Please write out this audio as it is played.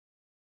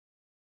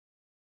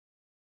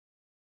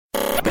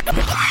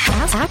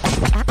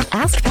AskPat.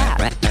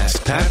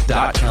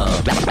 AskPat.com.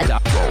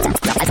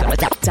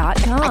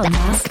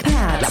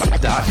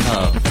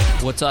 AskPat.com.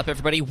 What's up,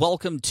 everybody?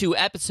 Welcome to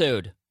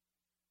episode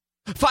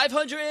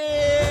 500!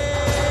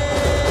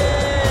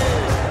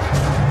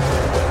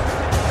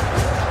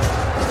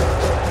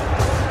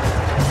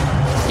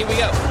 Here we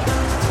go.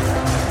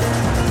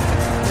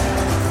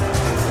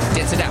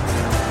 Dance it out.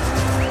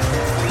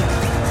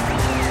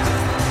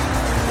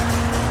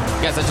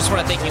 Guys, I just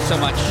want to thank you so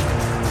much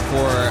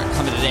for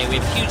coming today. We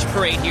have a huge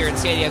parade here in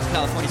San Diego,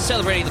 California,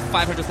 celebrating the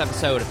 500th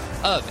episode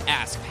of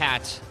Ask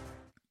Pat.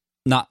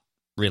 Not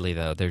really,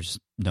 though. There's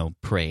no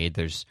parade.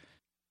 There's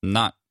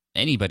not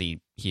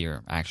anybody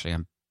here, actually.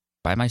 I'm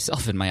by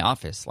myself in my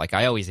office, like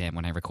I always am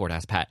when I record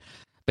Ask Pat.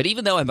 But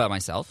even though I'm by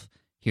myself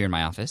here in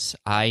my office,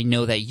 I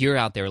know that you're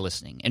out there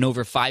listening, and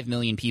over 5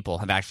 million people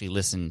have actually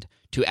listened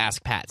to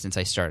Ask Pat since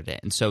I started it.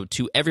 And so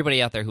to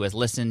everybody out there who has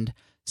listened,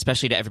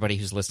 especially to everybody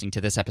who's listening to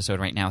this episode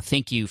right now,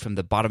 thank you from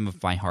the bottom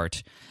of my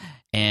heart.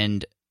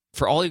 And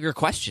for all of your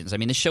questions. I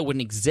mean, this show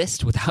wouldn't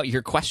exist without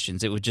your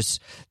questions. It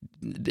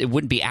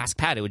wouldn't be Ask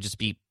Pat. It would just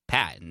be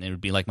Pat, and it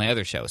would be like my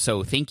other show.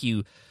 So thank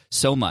you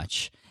so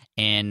much.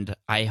 And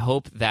I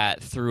hope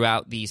that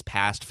throughout these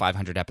past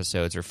 500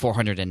 episodes or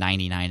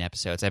 499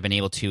 episodes, I've been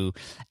able to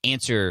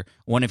answer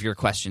one of your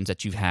questions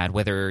that you've had,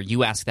 whether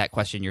you asked that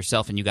question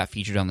yourself and you got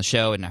featured on the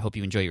show, and I hope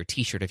you enjoy your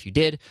t-shirt if you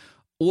did,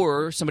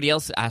 or somebody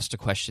else asked a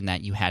question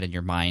that you had in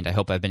your mind. I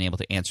hope I've been able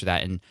to answer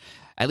that and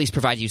at least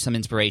provide you some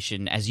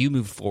inspiration as you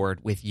move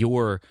forward with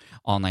your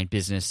online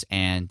business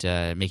and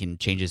making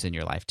changes in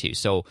your life too.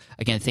 So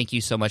again, thank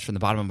you so much from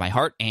the bottom of my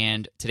heart.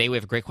 And today we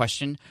have a great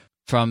question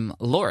from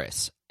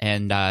Loris.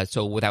 And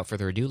so without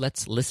further ado,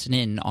 let's listen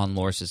in on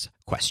Loris's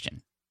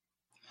question.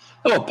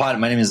 Hello, Pat.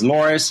 My name is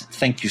Loris.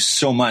 Thank you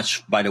so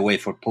much, by the way,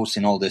 for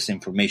posting all this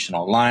information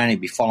online. I've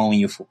been following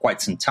you for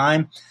quite some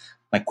time.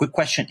 My quick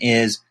question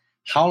is,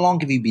 how long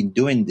have you been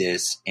doing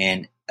this,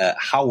 and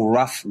how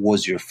rough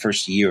was your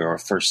first year or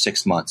first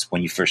 6 months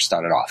when you first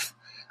started off?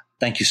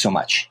 Thank you so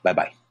much.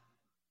 Bye-bye.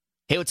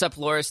 Hey, what's up,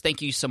 Loris?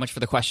 Thank you so much for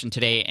the question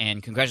today,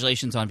 and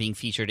congratulations on being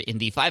featured in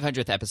the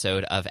 500th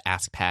episode of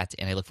Ask Pat,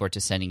 and I look forward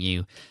to sending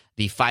you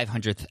the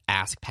 500th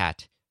Ask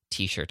Pat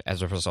t-shirt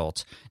as a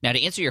result. Now,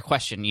 to answer your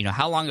question,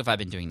 how long have I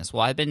been doing this?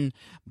 Well, I've been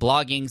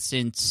blogging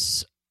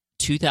since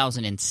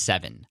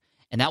 2007,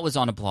 and that was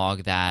on a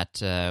blog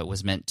that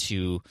was meant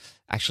to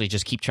actually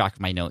just keep track of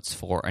my notes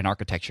for an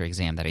architecture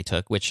exam that I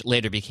took, which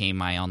later became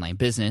my online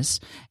business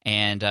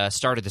and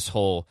started this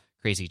whole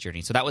crazy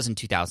journey. So that was in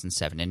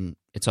 2007, and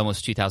it's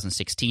almost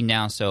 2016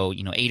 now, so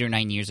 8 or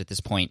 9 years at this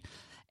point.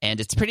 And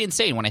it's pretty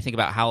insane when I think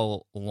about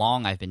how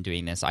long I've been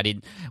doing this.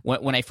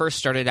 When I first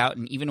started out,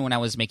 and even when I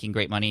was making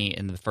great money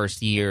in the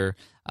first year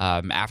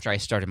after I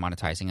started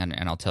monetizing,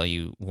 and I'll tell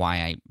you why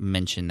I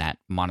mentioned that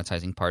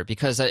monetizing part,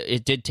 because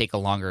it did take a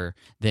longer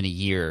than a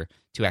year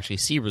to actually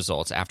see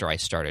results after I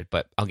started,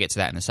 but I'll get to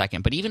that in a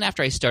second. But even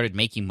after I started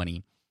making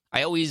money,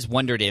 I always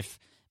wondered if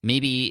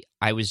maybe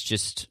I was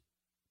just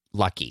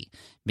lucky.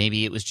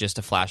 Maybe it was just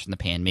a flash in the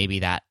pan. Maybe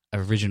that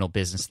original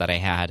business that I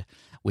had,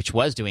 which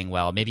was doing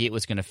well, maybe it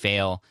was going to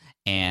fail,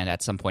 and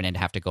at some point I'd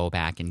have to go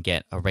back and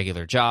get a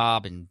regular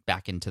job and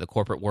back into the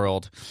corporate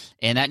world,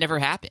 and that never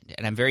happened,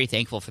 and I'm very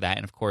thankful for that.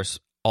 And of course,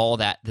 all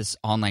that this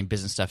online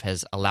business stuff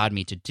has allowed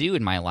me to do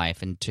in my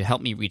life and to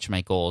help me reach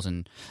my goals,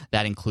 and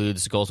that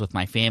includes goals with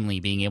my family,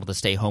 being able to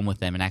stay home with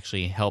them and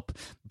actually help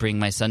bring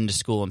my son to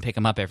school and pick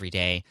him up every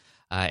day,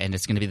 and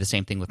it's going to be the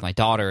same thing with my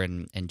daughter,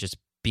 and just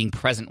being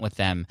present with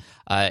them.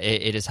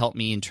 It has helped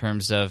me in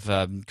terms of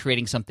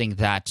creating something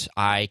that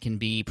I can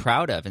be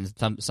proud of, and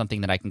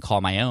something that I can call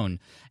my own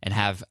and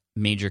have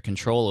major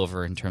control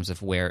over in terms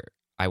of where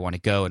I want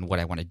to go and what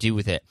I want to do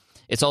with it.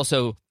 It's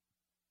also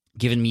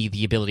given me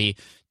the ability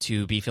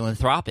to be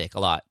philanthropic a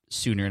lot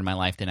sooner in my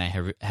life than I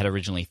had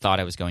originally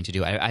thought I was going to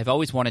do. I've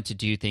always wanted to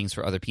do things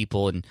for other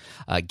people and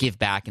give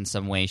back in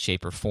some way,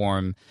 shape, or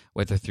form,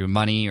 whether through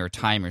money or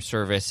time or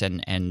service.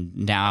 And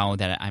now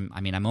that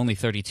I'm only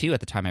 32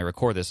 at the time I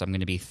record this. I'm going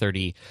to be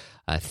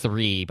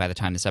 33 by the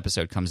time this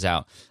episode comes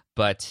out.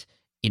 But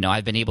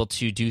I've been able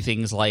to do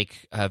things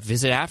like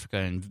visit Africa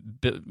and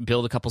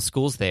build a couple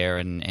schools there,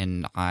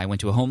 and I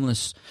went to a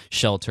homeless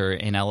shelter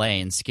in LA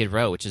in Skid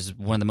Row, which is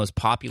one of the most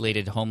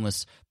populated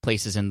homeless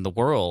places in the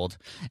world,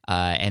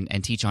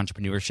 and teach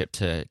entrepreneurship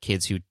to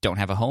kids who don't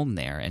have a home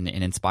there, and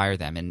inspire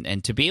them.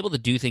 And to be able to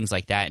do things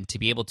like that, and to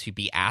be able to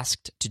be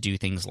asked to do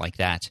things like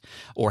that,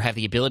 or have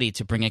the ability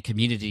to bring a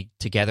community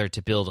together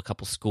to build a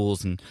couple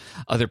schools and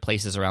other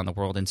places around the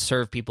world and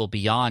serve people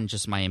beyond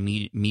just my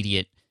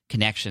immediate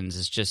connections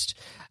is just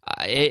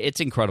it's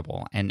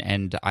incredible,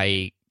 and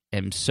I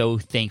am so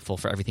thankful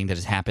for everything that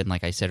has happened,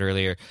 like I said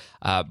earlier,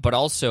 but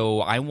also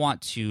I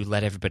want to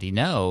let everybody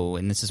know,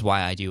 and this is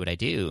why I do what I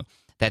do,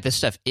 that this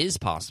stuff is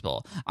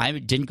possible. I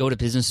didn't go to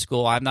business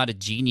school. I'm not a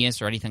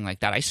genius or anything like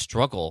that. I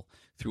struggle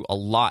through a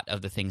lot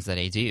of the things that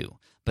I do,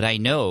 but I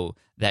know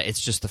that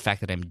it's just the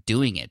fact that I'm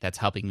doing it that's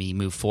helping me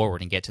move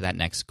forward and get to that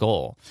next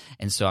goal.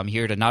 And so I'm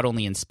here to not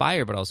only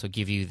inspire, but also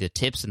give you the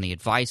tips and the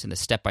advice and the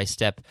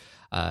step-by-step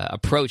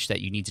approach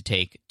that you need to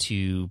take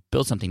to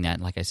build something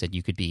that, like I said,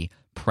 you could be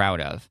proud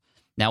of.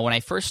 Now, when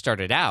I first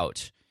started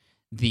out,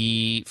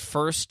 the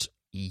first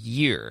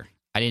year,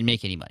 I didn't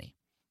make any money.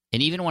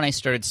 And even when I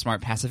started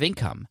Smart Passive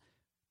Income,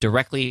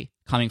 directly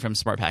coming from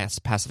Smart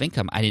Passive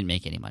Income, I didn't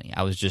make any money.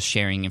 I was just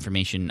sharing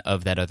information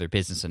of that other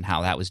business and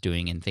how that was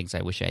doing and things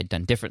I wish I had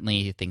done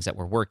differently, things that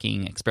were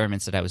working,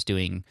 experiments that I was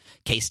doing,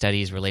 case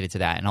studies related to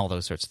that, and all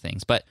those sorts of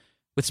things. But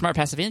with Smart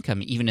Passive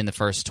Income, even in the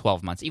first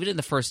 12 months, even in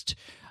the first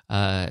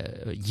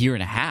year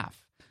and a half,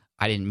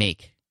 I didn't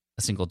make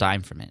a single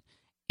dime from it.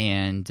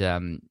 And,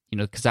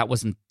 because that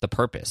wasn't the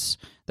purpose.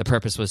 The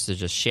purpose was to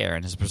just share.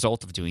 And as a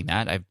result of doing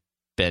that, I've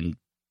been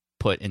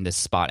put in this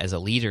spot as a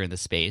leader in the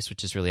space,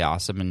 which is really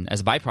awesome. And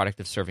as a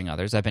byproduct of serving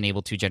others, I've been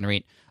able to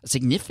generate a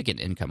significant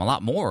income, a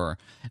lot more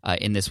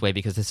in this way,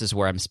 because this is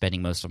where I'm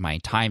spending most of my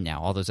time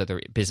now. All those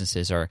other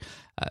businesses are,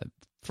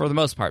 for the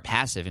most part,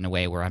 passive in a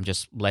way where I'm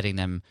just letting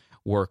them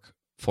work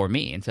for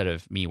me instead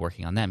of me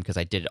working on them, because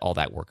I did all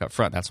that work up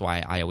front. That's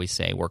why I always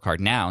say work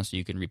hard now so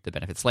you can reap the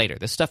benefits later.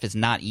 This stuff is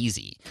not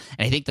easy.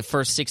 And I think the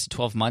first 6 to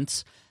 12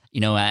 months,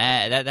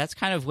 that's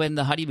kind of when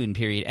the honeymoon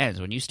period ends.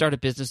 When you start a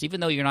business, even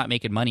though you're not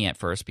making money at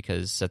first,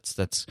 because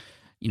that's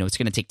it's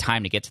going to take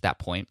time to get to that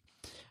point.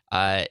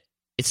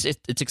 It's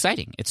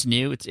exciting. It's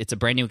new. It's a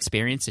brand new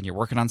experience, and you're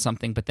working on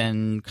something. But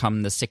then,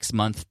 come the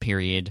 6-month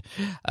period,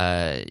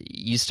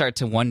 you start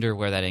to wonder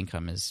where that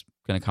income is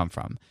going to come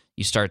from.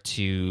 You start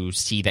to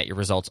see that your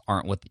results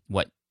aren't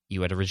what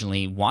you had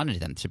originally wanted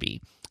them to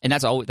be, and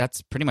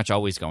that's pretty much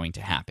always going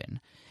to happen.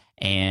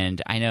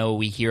 And I know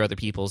we hear other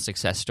people's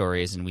success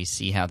stories and we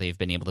see how they've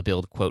been able to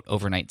build, quote,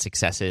 overnight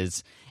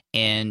successes.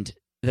 And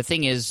the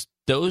thing is,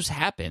 those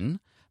happen,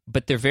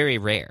 but they're very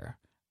rare.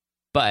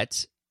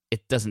 But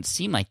it doesn't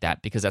seem like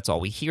that because that's all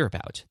we hear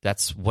about.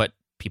 That's what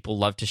people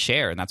love to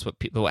share, and that's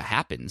what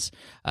happens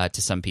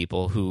to some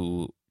people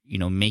who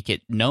make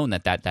it known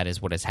that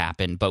is what has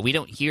happened. But we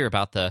don't hear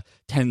about the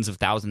tens of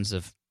thousands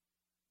of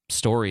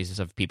stories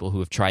of people who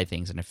have tried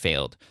things and have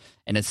failed,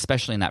 and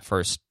especially in that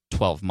first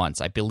 12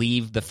 months. I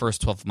believe the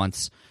first 12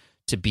 months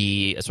to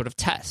be a sort of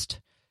test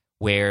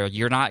where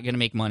you're not going to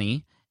make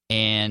money.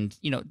 And,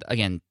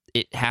 again,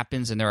 it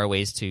happens, and there are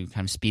ways to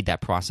kind of speed that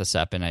process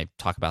up. And I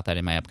talk about that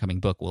in my upcoming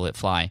book, Will It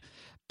Fly?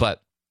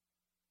 But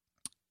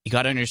you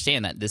got to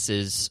understand that this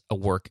is a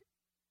work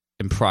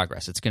in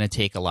progress. It's going to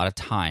take a lot of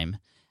time.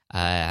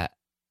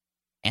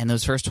 And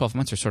those first 12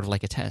 months are sort of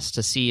like a test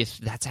to see if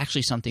that's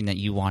actually something that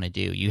you want to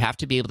do. You have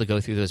to be able to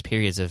go through those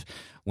periods of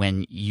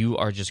when you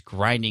are just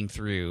grinding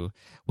through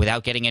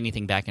without getting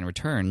anything back in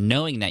return,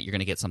 knowing that you're going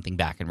to get something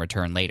back in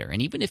return later.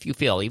 And even if you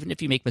fail, even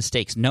if you make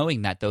mistakes,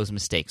 knowing that those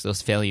mistakes,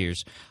 those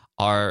failures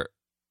are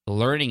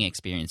learning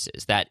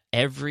experiences, that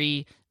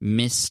every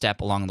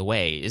misstep along the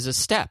way is a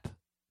step,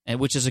 and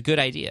which is a good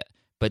idea.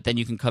 But then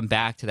you can come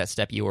back to that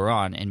step you were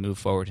on and move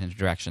forward in a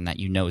direction that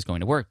you know is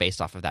going to work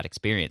based off of that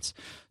experience.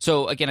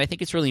 So again, I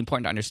think it's really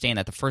important to understand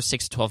that the first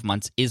 6 to 12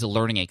 months is a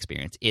learning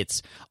experience.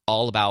 It's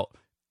all about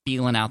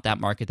feeling out that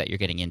market that you're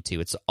getting into.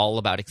 It's all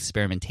about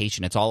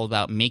experimentation. It's all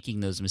about making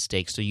those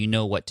mistakes so you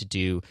know what to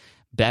do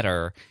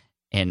better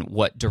and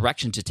what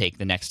direction to take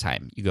the next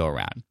time you go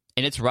around.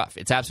 And it's rough.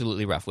 It's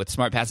absolutely rough. With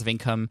Smart Passive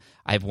Income,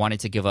 I've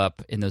wanted to give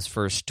up in those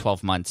first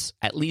 12 months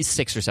at least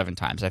 6 or 7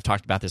 times. I've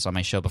talked about this on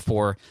my show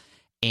before.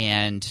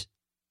 And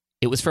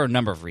it was for a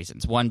number of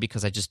reasons. 1,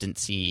 because I just didn't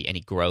see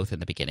any growth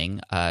in the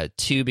beginning.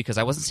 2, because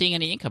I wasn't seeing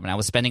any income, and I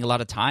was spending a lot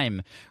of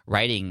time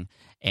writing,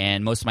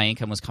 and most of my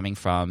income was coming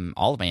from,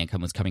 all of my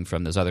income was coming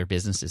from those other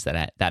businesses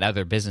that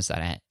other business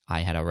that I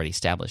had already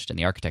established in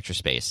the architecture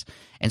space.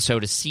 And so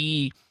to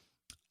see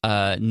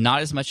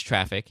not as much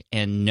traffic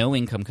and no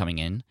income coming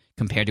in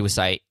compared to a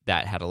site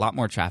that had a lot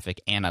more traffic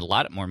and a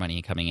lot more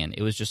money coming in,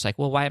 it was just like,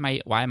 well, why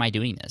am I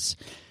doing this?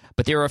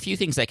 But there were a few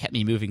things that kept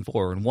me moving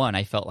forward. 1,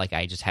 I felt like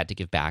I just had to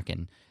give back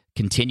and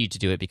continue to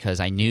do it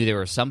because I knew there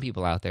were some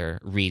people out there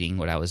reading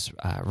what I was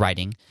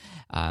writing.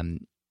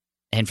 And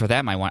for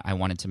them, I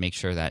wanted to make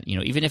sure that,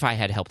 even if I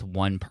had helped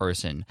one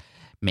person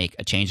make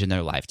a change in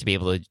their life, to be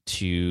able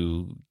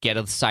to get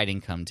a side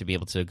income, to be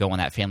able to go on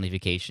that family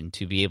vacation,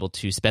 to be able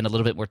to spend a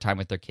little bit more time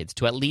with their kids,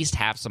 to at least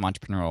have some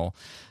entrepreneurial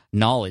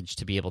knowledge,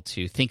 to be able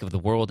to think of the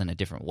world in a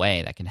different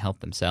way that can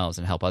help themselves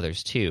and help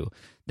others too,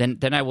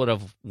 then I would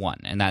have won.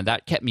 And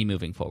that kept me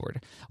moving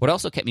forward. What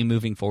also kept me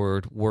moving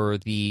forward were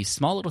the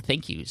small little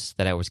thank yous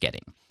that I was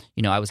getting.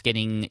 I was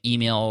getting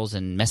emails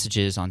and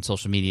messages on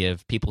social media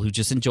of people who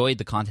just enjoyed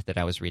the content that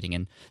I was reading.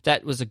 And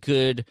that was a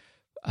good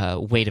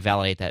way to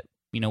validate that,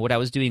 what I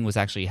was doing was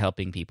actually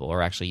helping people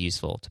or actually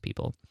useful to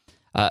people.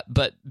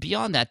 But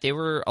beyond that, there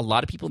were a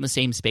lot of people in the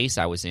same space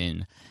I was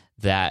in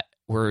that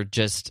were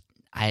just,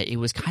 it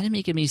was kind of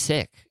making me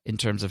sick in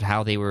terms of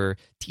how they were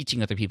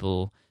teaching other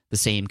people the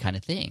same kind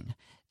of thing.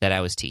 that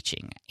I was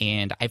teaching.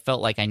 And I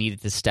felt like I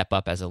needed to step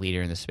up as a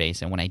leader in the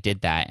space. And when I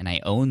did that and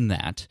I owned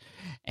that,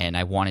 and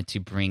I wanted to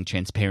bring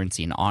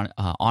transparency and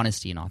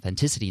honesty and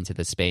authenticity into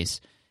the space,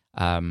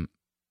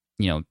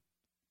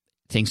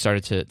 things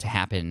started to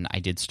happen. I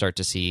did start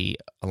to see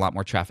a lot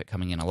more traffic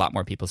coming in. A lot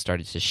more people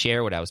started to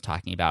share what I was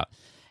talking about.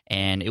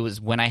 And it was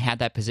when I had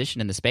that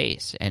position in the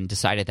space and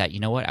decided that, you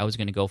know what, I was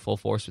going to go full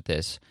force with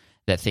this,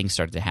 that things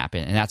started to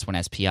happen. And that's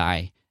when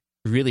SPI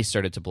really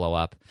started to blow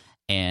up.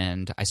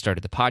 And I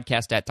started the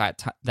podcast at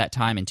that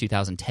time in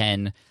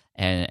 2010,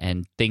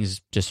 and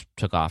things just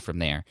took off from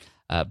there.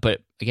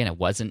 But again, it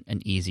wasn't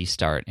an easy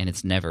start, and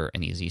it's never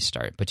an easy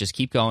start. But just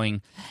keep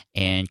going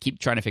and keep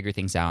trying to figure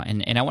things out.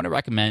 And I want to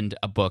recommend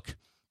a book,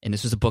 and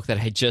this was a book that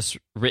I had just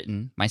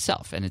written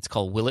myself, and it's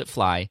called Will It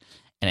Fly?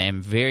 And I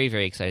am very,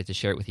 very excited to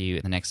share it with you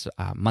in the next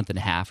month and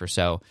a half or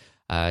so.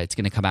 It's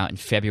going to come out in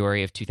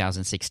February of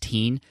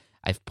 2016.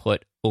 I've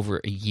put over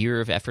a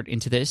year of effort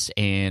into this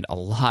and a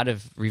lot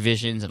of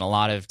revisions and a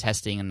lot of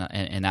testing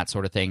and that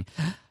sort of thing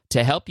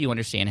to help you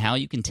understand how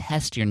you can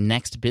test your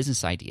next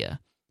business idea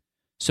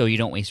so you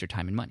don't waste your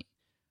time and money.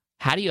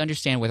 How do you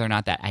understand whether or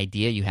not that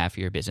idea you have for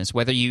your business,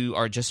 whether you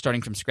are just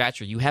starting from scratch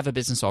or you have a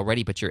business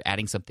already but you're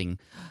adding something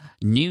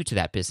new to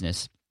that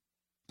business,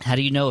 how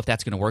do you know if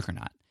that's going to work or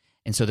not?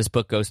 And so this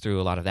book goes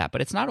through a lot of that.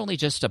 But it's not only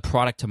just a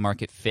product to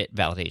market fit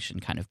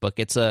validation kind of book.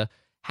 It's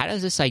how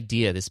does this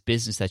idea, this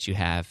business that you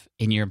have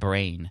in your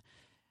brain,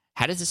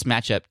 how does this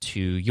match up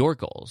to your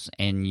goals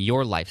and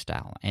your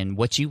lifestyle and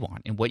what you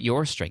want and what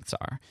your strengths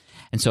are?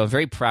 And so I'm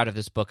very proud of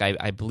this book.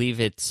 I believe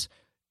it's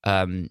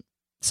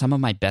some of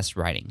my best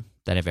writing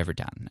that I've ever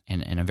done,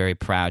 and I'm very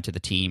proud to the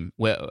team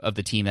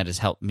that has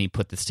helped me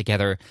put this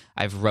together.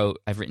 I've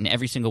written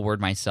every single word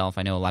myself.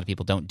 I know a lot of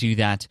people don't do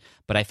that,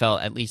 but I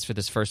felt, at least for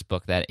this first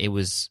book, that it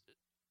was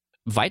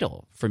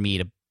vital for me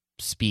to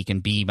speak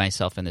and be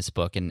myself in this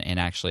book and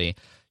actually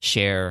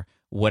share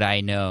what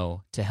I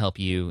know to help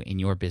you in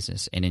your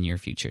business and in your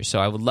future. So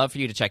I would love for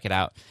you to check it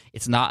out.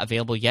 It's not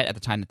available yet at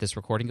the time that this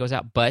recording goes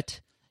out, but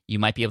you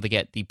might be able to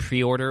get the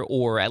pre-order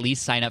or at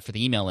least sign up for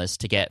the email list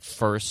to get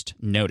first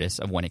notice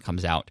of when it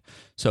comes out.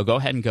 So go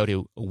ahead and go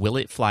to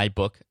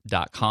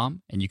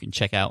willitflybook.com and you can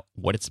check out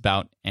what it's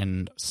about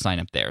and sign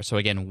up there. So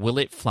again,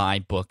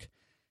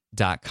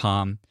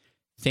 willitflybook.com.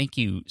 Thank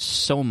you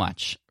so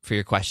much for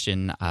your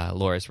question,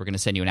 Loris. We're going to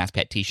send you an Ask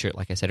Pat t-shirt,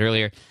 like I said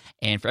earlier.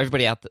 And for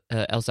everybody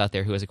else out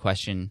there who has a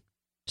question,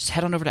 just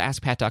head on over to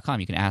askpat.com.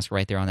 You can ask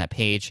right there on that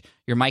page.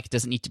 Your mic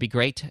doesn't need to be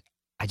great.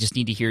 I just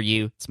need to hear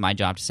you. It's my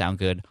job to sound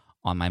good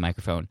on my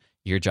microphone.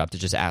 Your job to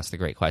just ask the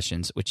great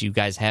questions, which you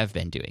guys have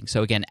been doing.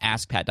 So again,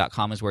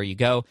 askpat.com is where you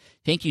go.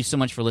 Thank you so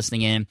much for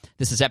listening in.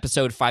 This is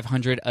episode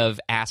 500 of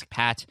Ask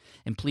Pat.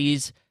 And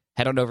please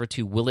head on over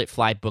to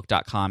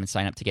willitflybook.com and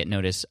sign up to get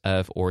notice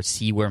of or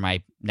see where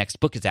my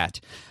next book is at,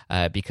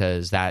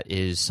 because that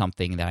is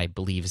something that I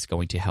believe is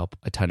going to help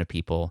a ton of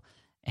people,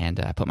 and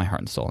I put my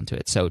heart and soul into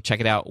it. So check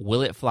it out,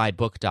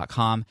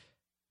 willitflybook.com.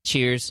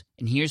 Cheers,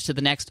 and here's to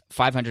the next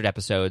 500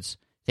 episodes.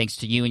 Thanks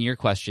to you and your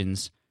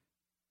questions.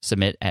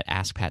 Submit at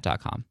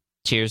askpat.com.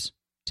 Cheers.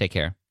 Take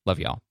care. Love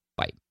y'all.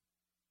 Bye.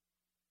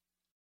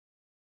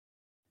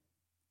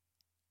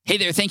 Hey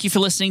there. Thank you for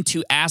listening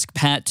to Ask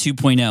Pat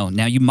 2.0.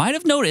 Now, you might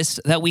have noticed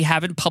that we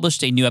haven't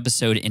published a new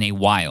episode in a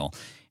while.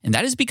 And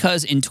that is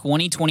because in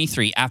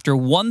 2023, after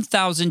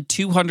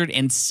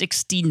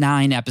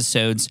 1,269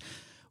 episodes,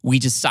 we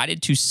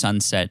decided to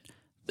sunset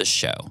the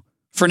show.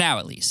 For now,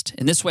 at least.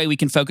 In this way, we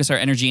can focus our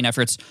energy and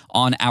efforts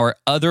on our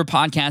other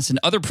podcasts and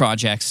other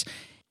projects.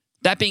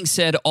 That being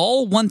said,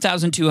 all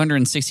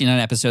 1,269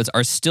 episodes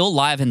are still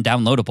live and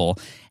downloadable,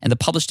 and the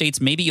published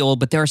dates may be old,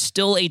 but there are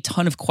still a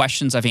ton of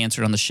questions I've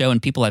answered on the show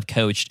and people I've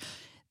coached.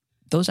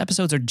 Those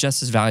episodes are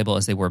just as valuable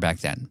as they were back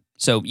then.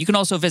 So you can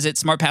also visit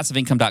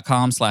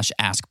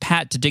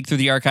smartpassiveincome.com/askpat to dig through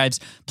the archives.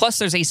 Plus,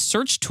 there's a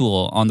search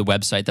tool on the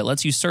website that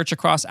lets you search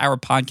across our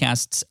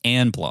podcasts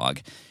and blog.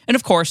 And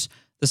of course,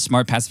 the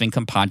Smart Passive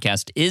Income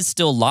podcast is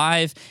still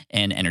live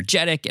and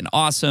energetic and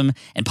awesome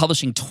and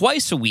publishing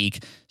twice a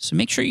week. So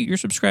make sure you're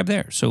subscribed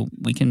there so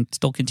we can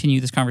still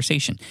continue this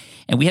conversation.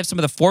 And we have some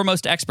of the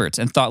foremost experts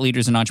and thought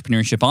leaders in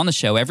entrepreneurship on the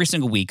show every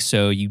single week,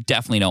 so you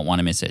definitely don't want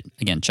to miss it.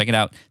 Again, check it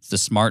out. It's the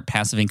Smart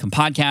Passive Income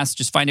podcast.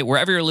 Just find it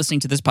wherever you're listening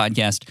to this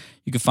podcast.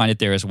 You can find it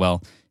there as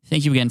well.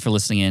 Thank you again for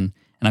listening in,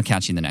 and I'll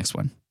catch you in the next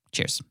one.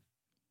 Cheers.